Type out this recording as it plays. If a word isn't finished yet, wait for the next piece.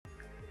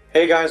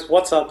Hey guys,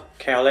 what's up?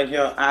 Caroline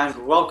here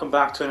and welcome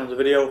back to another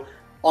video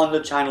on the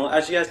channel.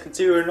 As you guys can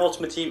see, we're an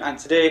Ultimate Team and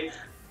today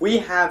we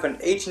have an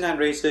 89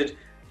 rated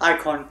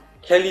icon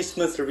Kelly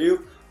Smith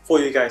review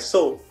for you guys.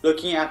 So,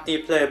 looking at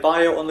the player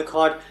bio on the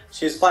card,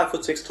 she's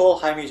 5'6" tall,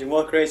 high medium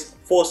work rates,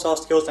 4-star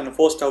skills and a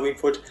 4-star weak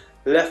foot,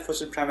 left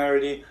footed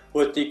primarily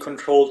with the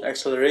controlled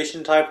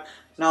acceleration type.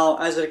 Now,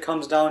 as it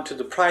comes down to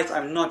the price,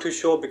 I'm not too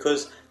sure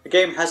because the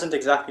game hasn't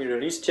exactly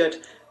released yet,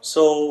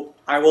 so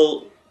I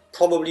will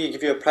probably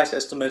give you a price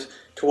estimate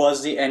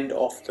towards the end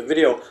of the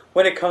video.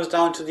 When it comes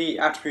down to the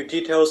attribute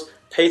details,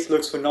 pace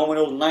looks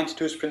phenomenal,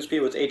 92 sprint speed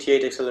with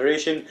 88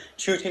 acceleration,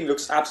 shooting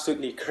looks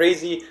absolutely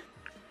crazy.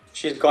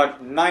 She's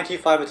got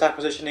 95 attack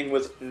positioning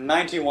with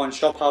 91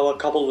 shot power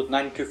coupled with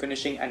 92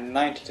 finishing and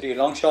 93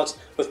 long shots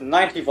with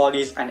 90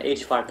 volleys and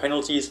 85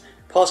 penalties.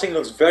 Passing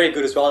looks very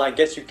good as well. I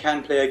guess you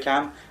can play a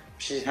cam.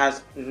 She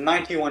has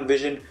 91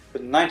 vision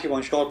with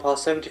 91 short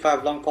pass,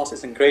 75 long pass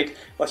isn't great,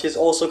 but she's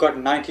also got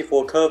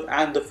 94 curve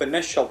and the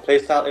finesse shot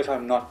playstyle if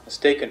I'm not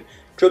mistaken.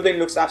 Dribbling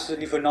looks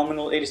absolutely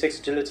phenomenal,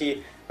 86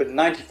 agility with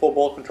 94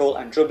 ball control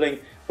and dribbling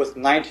with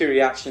 90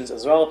 reactions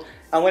as well.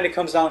 And when it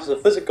comes down to the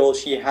physical,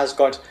 she has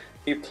got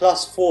the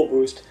 +4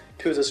 boost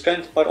to the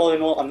strength, but all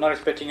in all I'm not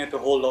expecting her to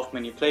hold off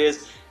many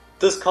players.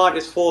 This card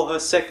is for her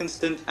second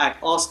stint at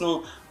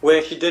Arsenal,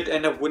 where she did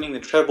end up winning the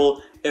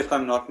treble if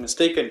I'm not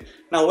mistaken.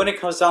 Now when it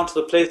comes down to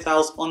the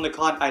playstyles on the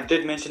card, I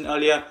did mention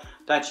earlier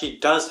that she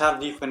does have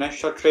the finesse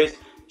shot trait.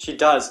 She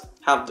does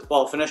have,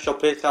 finesse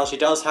shot playstyle, she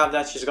does have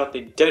that. She's got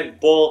the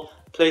dead ball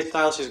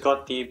playstyle, she's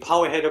got the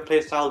power header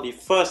playstyle, the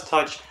first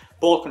touch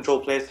ball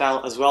control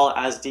playstyle, as well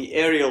as the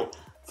aerial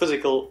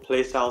physical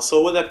playstyle.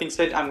 So with that being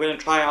said, I'm going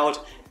to try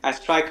out as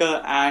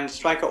striker and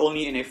striker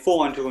only in a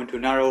 4-1-2-1-2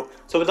 narrow.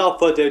 So without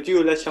further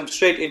ado, let's jump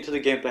straight into the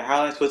gameplay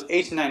highlights with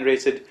 89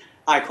 rated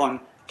icon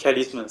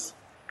Kelly Smith.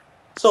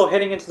 So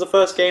heading into the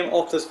first game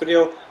of this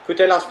video,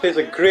 Putellas plays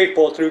a great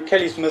ball through,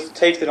 Kelly Smith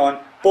takes it on,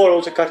 ball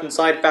also cut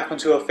inside back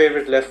onto her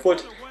favourite left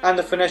foot, and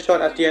the finesse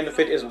shot at the end of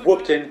it is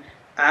whooped in,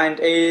 and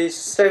a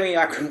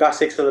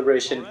semi-acrobatic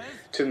celebration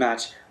to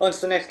match. On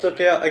to the next clip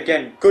here,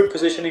 again, good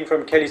positioning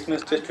from Kelly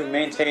Smith just to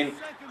maintain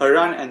her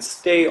run and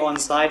stay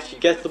onside. She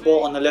gets the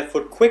ball on the left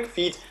foot, quick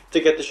feet to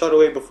get the shot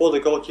away before the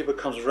goalkeeper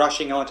comes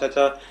rushing out at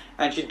her,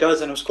 and she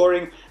does end up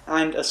scoring,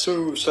 and a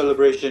Sue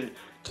celebration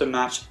to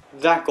match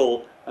that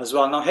goal as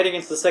well. Now heading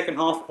into the second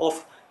half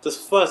of this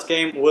first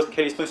game with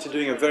Kelly Smith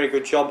doing a very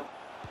good job,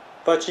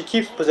 but she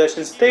keeps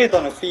possession, stays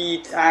on her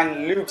feet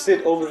and loops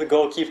it over the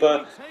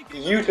goalkeeper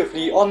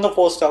beautifully on the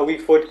 4-star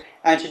weak foot,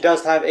 and she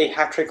does have a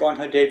hat-trick on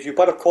her debut.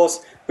 But of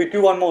course we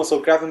do one more,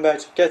 so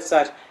Gravenberch gets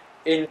that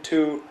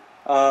into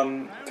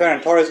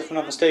Ferran Torres if I'm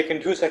not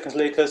mistaken. 2 seconds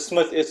later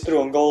Smith is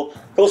through on goal,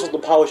 goes with the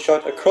power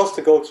shot across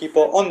the goalkeeper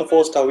on the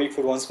 4-star weak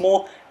foot once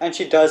more, and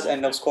she does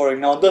end up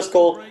scoring. Now this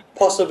goal,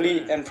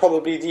 possibly and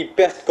probably the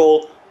best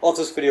goal of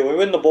this video. We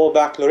win the ball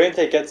back,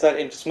 Lorente gets that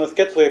into Smith,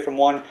 gets away from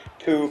 1,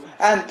 2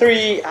 and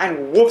 3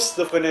 and whoops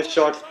the finesse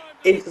shot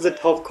into the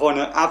top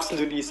corner.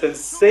 Absolutely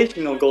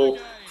sensational goal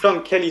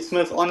from Kelly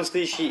Smith.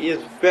 Honestly, she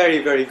is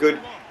very good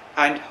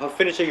and her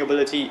finishing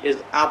ability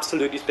is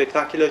absolutely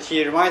spectacular.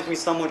 She reminds me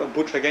somewhat of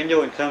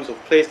Butragueño in terms of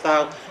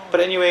playstyle, but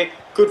anyway,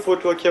 good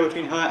footwork here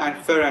between her and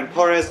Ferran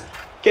Torres.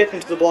 Get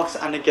into the box,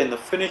 and again the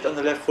finish on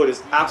the left foot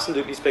is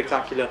absolutely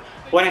spectacular.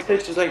 When I say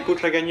she's like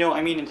Butragueño,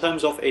 I mean in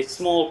terms of a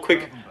small,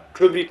 quick,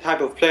 dribbly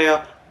type of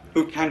player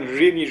who can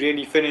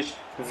really finish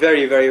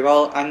very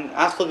well. And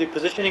as for the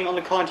positioning on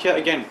the card here,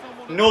 again,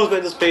 knows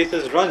where the space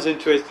is, runs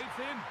into it,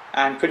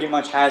 and pretty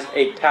much has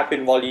a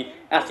tap-in volley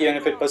at the end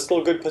of it, but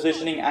still good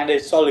positioning and a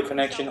solid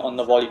connection on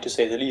the volley to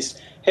say the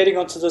least. Heading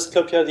on to this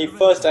clip here, the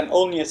first and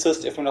only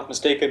assist, if I'm not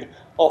mistaken,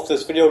 of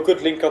this video.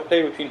 Good link-up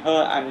play between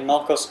her and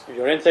Marcos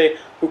Llorente,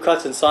 who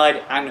cuts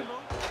inside and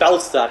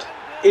belts that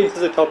into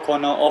the top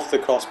corner of the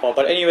crossbar.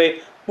 But anyway,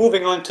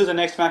 moving on to the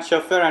next match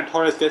here, Ferran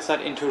Torres gets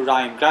that into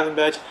Ryan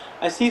Gravenberch.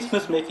 I see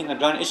Smith making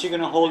that run. Is she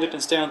going to hold it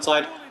and stay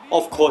onside?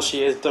 Of course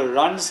she is. The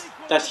runs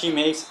that she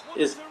makes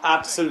is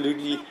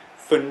absolutely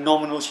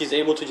phenomenal. She's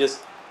able to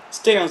just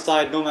stay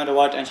onside no matter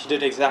what, and she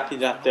did exactly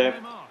that there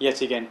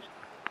yet again.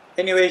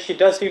 Anyway, she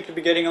does seem to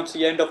be getting onto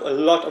the end of a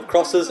lot of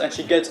crosses, and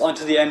she gets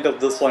onto the end of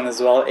this one as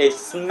well. A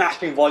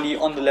smashing volley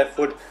on the left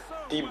foot.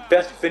 The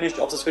best finish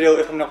of this video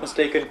if I'm not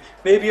mistaken,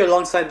 maybe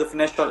alongside the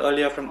finesse shot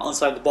earlier from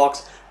outside the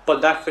box,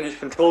 but that finish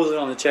controls it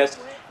on the chest,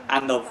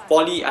 and the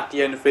volley at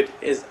the end of it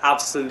is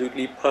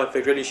absolutely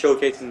perfect, really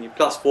showcasing the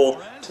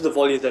 +4 to the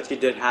volleys that she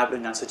did have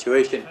in that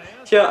situation.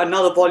 Here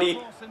another volley,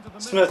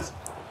 Smith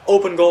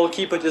open goal,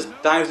 keeper just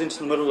dives into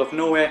the middle of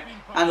nowhere,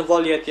 and the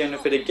volley at the end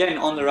of it again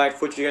on the right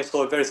foot. You guys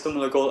saw a very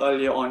similar goal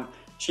earlier on.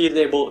 She is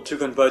able to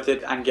convert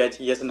it and get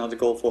yet another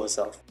goal for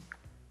herself.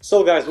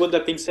 So guys, with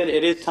that being said,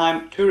 it is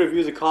time to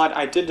review the card.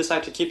 I did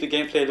decide to keep the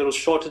gameplay a little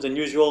shorter than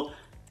usual,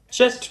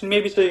 just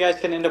maybe so you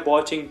guys can end up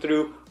watching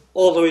through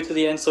all the way to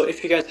the end. So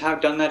if you guys have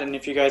done that, and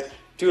if you guys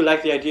do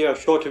like the idea of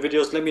shorter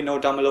videos, let me know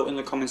down below in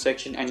the comment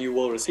section and you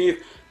will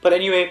receive. But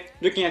anyway,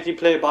 looking at the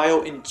player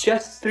bio, in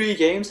just 3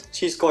 games,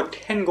 she scored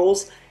 10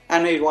 goals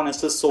and made 1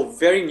 assist, so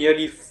very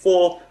nearly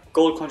 4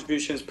 goal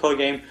contributions per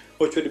game,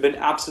 which would have been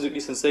absolutely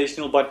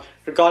sensational. But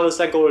regardless,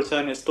 that goal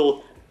return is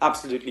still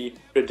absolutely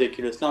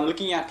ridiculous. Now,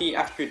 looking at the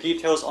attribute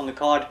details on the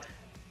card,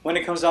 when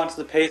it comes down to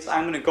the pace,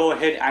 I'm going to go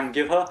ahead and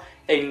give her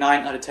a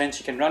 9 out of 10.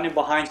 She can run in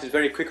behind, she's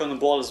very quick on the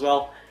ball as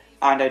well,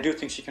 and I do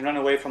think she can run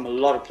away from a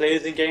lot of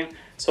players in game.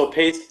 So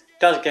pace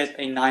does get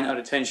a 9 out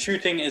of 10.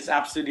 Shooting is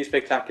absolutely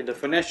spectacular.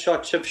 Finesse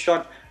shot, chip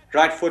shot,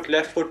 right foot,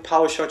 left foot,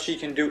 power shot, she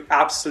can do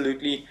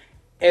absolutely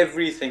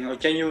everything. Or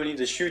genuinely,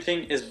 the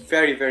shooting is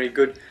very, very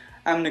good.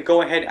 I'm going to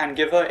go ahead and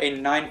give her a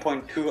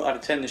 9.2 out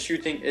of 10. The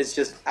shooting is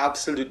just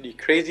absolutely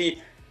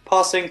crazy.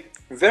 Passing,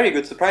 very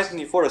good.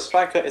 Surprisingly, for a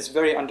striker, it's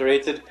very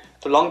underrated.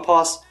 The long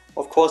pass,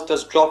 of course,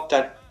 does drop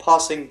that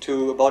passing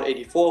to about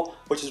 84,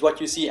 which is what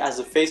you see as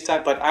a face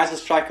type. But as a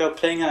striker,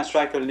 playing as a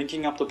striker,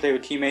 linking up the play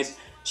with teammates,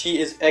 she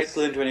is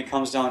excellent when it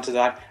comes down to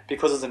that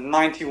because of the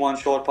 91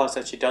 short pass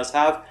that she does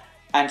have.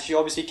 And she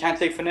obviously can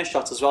take finesse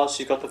shots as well.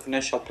 She's got the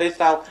finesse shot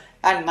playstyle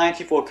and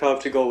 94 curve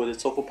to go with it.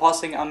 So for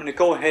passing, I'm going to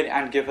go ahead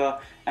and give her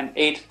an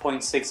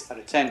 8.6 out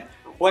of 10.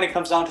 When it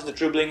comes down to the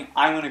dribbling,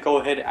 I'm going to go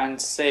ahead and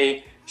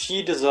say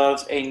she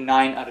deserves a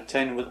 9 out of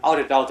 10. Without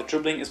a doubt, the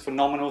dribbling is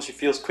phenomenal. She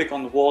feels quick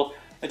on the ball.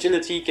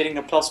 Agility, getting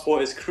a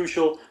 +4 is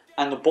crucial.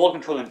 And the ball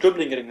control and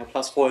dribbling getting a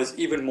 +4 is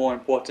even more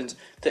important.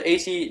 The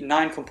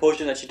 89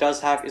 composure that she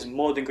does have is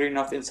more than great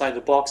enough inside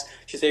the box.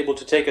 She's able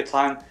to take her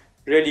time,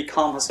 really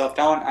calm herself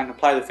down and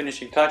apply the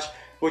finishing touch,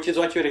 which is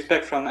what you would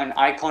expect from an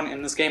icon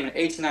in this game, an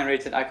 89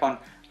 rated icon.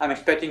 I'm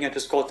expecting her to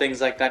score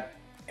things like that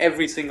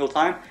every single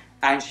time,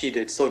 and she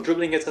did. So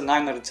dribbling gets a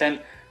 9 out of 10.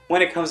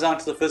 When it comes down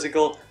to the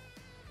physical,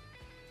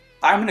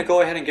 I'm going to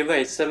go ahead and give her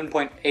a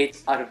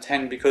 7.8 out of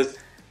 10 because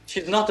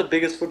she's not the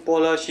biggest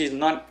footballer. She's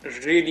not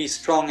really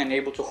strong and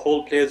able to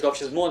hold players off.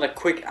 She's more that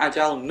quick,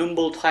 agile,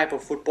 nimble type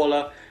of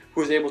footballer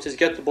who's able to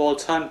get the ball,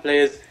 turn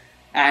players,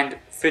 and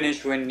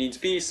finish when needs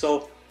be.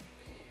 So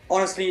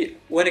honestly,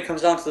 when it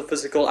comes down to the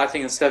physical, I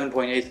think a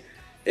 7.8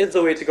 is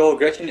the way to go.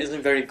 Aggression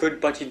isn't very good,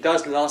 but she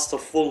does last a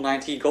full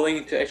 90. Going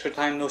into extra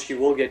time, though, she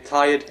will get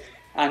tired.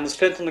 And the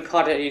strength on the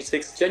card at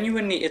 86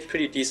 genuinely is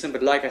pretty decent,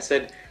 but like I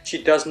said,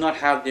 she does not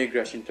have the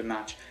aggression to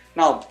match.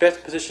 Now,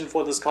 best position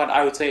for this card,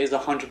 I would say, is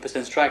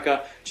 100%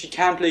 striker. She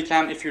can play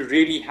cam if you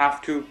really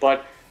have to,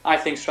 but I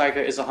think striker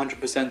is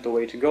 100% the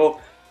way to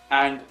go.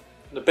 And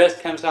the best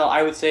cam style,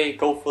 I would say,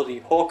 go for the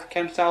Hawk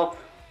cam style,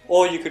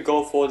 or you could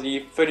go for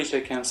the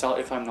finisher cam style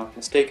if I'm not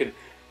mistaken.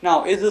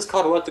 Now, is this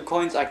card worth the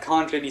coins? I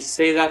can't really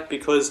say that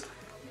because,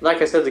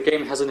 like I said, the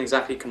game hasn't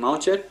exactly come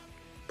out yet.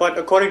 But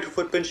according to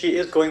Footpin, she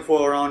is going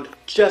for around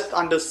just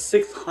under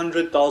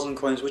 600,000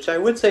 coins, which I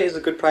would say is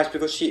a good price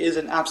because she is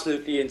an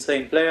absolutely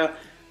insane player.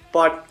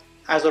 But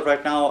as of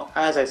right now,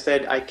 as I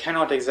said, I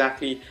cannot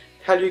exactly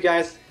tell you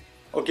guys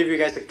or give you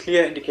guys a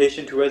clear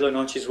indication to whether or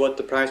not she's worth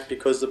the price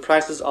because the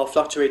prices are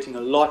fluctuating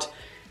a lot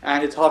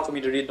and it's hard for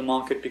me to read the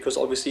market because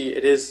obviously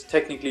it is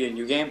technically a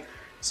new game.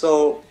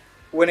 So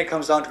when it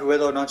comes down to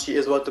whether or not she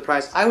is worth the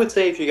price, I would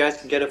say if you guys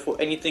can get her for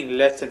anything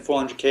less than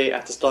 400k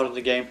at the start of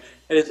the game,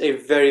 it is a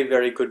very,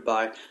 very good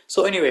buy.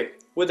 So anyway,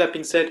 with that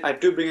being said, I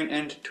do bring an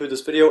end to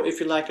this video. If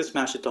you liked it,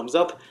 smash the thumbs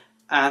up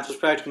and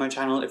subscribe to my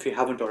channel if you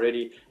haven't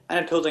already. And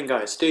until then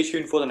guys, stay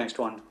tuned for the next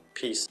one.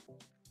 Peace.